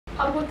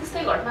अर्को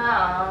त्यस्तै घटना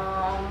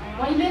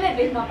मैले नै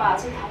देख्न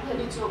पाएको छु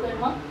थापाखाली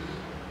चोकैमा।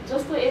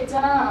 जस्तो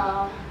एकजना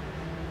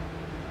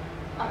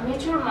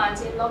मेच्योर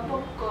मान्छे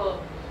लगभग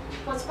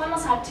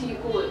 55-60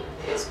 को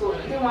एजको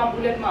हुनुहुन्थ्यो। उहाँ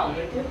बुलेटमा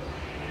हुनुहुन्थ्यो।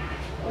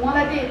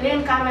 उहाँलाई त्यही लेन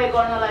कारवाही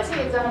गर्नलाई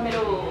चाहिँ एकजना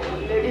मेरो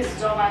लेडिज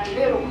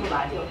जवानले रोक्नु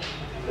भएको थियो।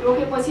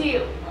 रोकेपछि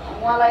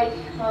उहाँलाई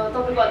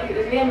तपाईँको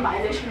अलिकति लेन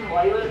भाइलेसन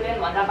भयो,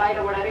 लेनभन्दा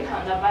बाहिरबाट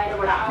रेखाभन्दा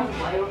बाहिरबाट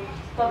आउनुभयो,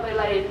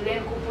 तपाईँलाई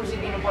लेनको पुर्जी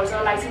दिनुपर्छ,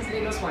 लाइसेन्स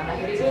दिनुहोस्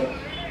भन्दाखेरि चाहिँ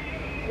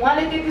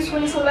उहाँले त्यति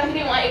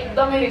सुनिसक्दाखेरि उहाँ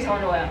एकदमै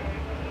रिसाउनु भयो।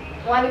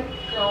 उहाँले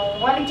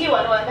के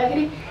भन्नु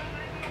भन्दाखेरि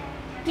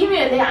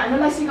तिमीहरूले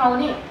हामीलाई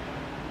सिकाउने,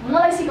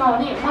 मलाई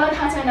सिकाउने, मलाई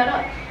थाहा छैन र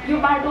यो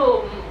बाटो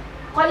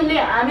कहिले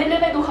हामीले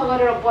नै दुःख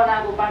गरेर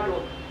बनाएको बाटो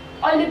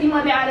अहिले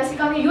तिमीहरूले आएर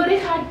सिकाउने, यो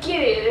रेखा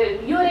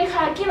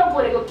किन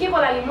परेको, के को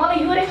लागि, मलाई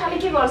यो रेखाले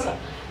के गर्छ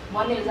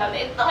भन्ने हिसाबले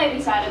एकदमै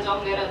रिसाएर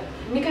जङ्गेर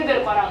निकै बेर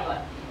कराउनु भयो।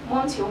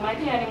 म छेउमा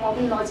थिएँ अनि म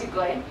पनि नजिक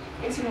गएँ।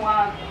 एकछिन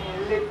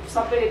उहाँले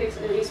सबै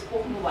रिस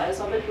पोख्नु भयो,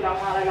 सबै कुरा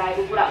उहाँलाई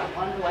लागेको कुराहरू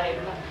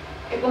भन्नुभयो।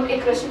 एकदम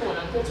एग्रेसिभ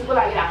हुनुहुन्थ्यो। चुप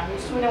लागेर हामी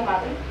सुन्यौँ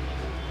मात्रै।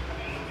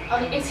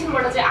 अनि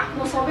एकछिनबाट चाहिँ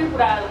आफ्नो सबै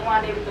कुरा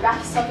उहाँले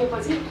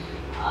राखिसकेपछि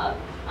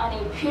अनि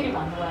फेरि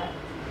भन्नुभयो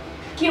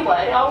के भयो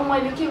अरे, अब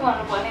मैले के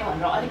गर्नुपर्ने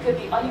भनेर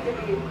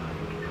अलिकति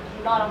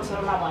नरम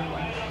स्वरमा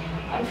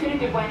भन्नुभयो। अनि फेरि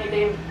त्यो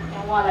बहिनीले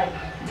उहाँलाई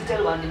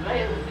डिटेल भनिदिनु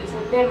भयो, यसो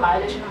लेन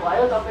भाइलेसन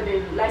भयो, तपाईँले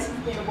लाइसेन्स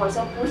दिनुपर्छ,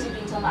 पुर्जी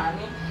दिन्छौँ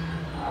हामी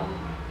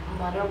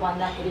भनेर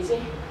भन्दाखेरि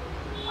चाहिँ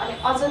अनि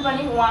अझै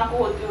पनि उहाँको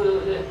त्यो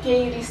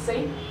केही रिस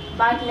चाहिँ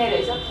बाँकी नै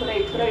रहेछ।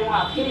 थोरै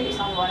उहाँ फेरि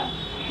रिसाउनु भयो,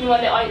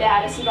 तिमीहरूले अहिले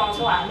आएर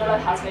सिकाउँछौ, हामीलाई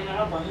थाहा छैन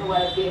र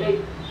भन्नुभयो धेरै।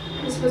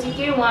 त्यसपछि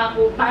केही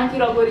उहाँको बाँकी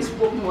रहेको रिस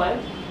पोख्नु भयो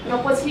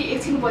र पछि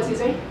एकछिनपछि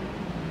चाहिँ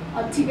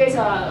ठिकै छ,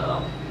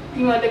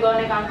 तिमीहरूले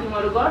गर्ने काम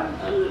तिमीहरू गर,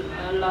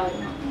 ल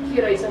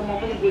के रहेछ म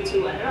पनि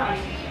बुझ्छु भनेर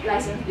अनि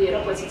लाइसेन्स दिएर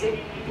पछि चाहिँ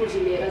पुर्जी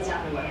लिएर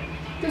जानुभयो।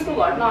 त्यस्तो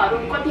घटनाहरू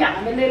कति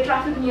हामीले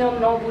ट्राफिक नियम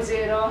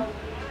नबुझेर,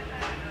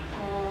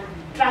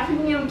 ट्राफिक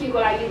नियम के को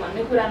लागि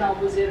भन्ने कुरा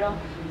नबुझेर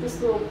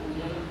त्यस्तो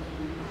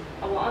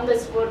अब अन द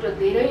स्पोट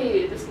धेरै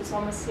त्यस्तो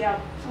समस्या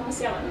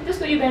भन्ने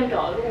त्यस्तो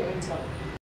इभेन्टहरू हुन्छ।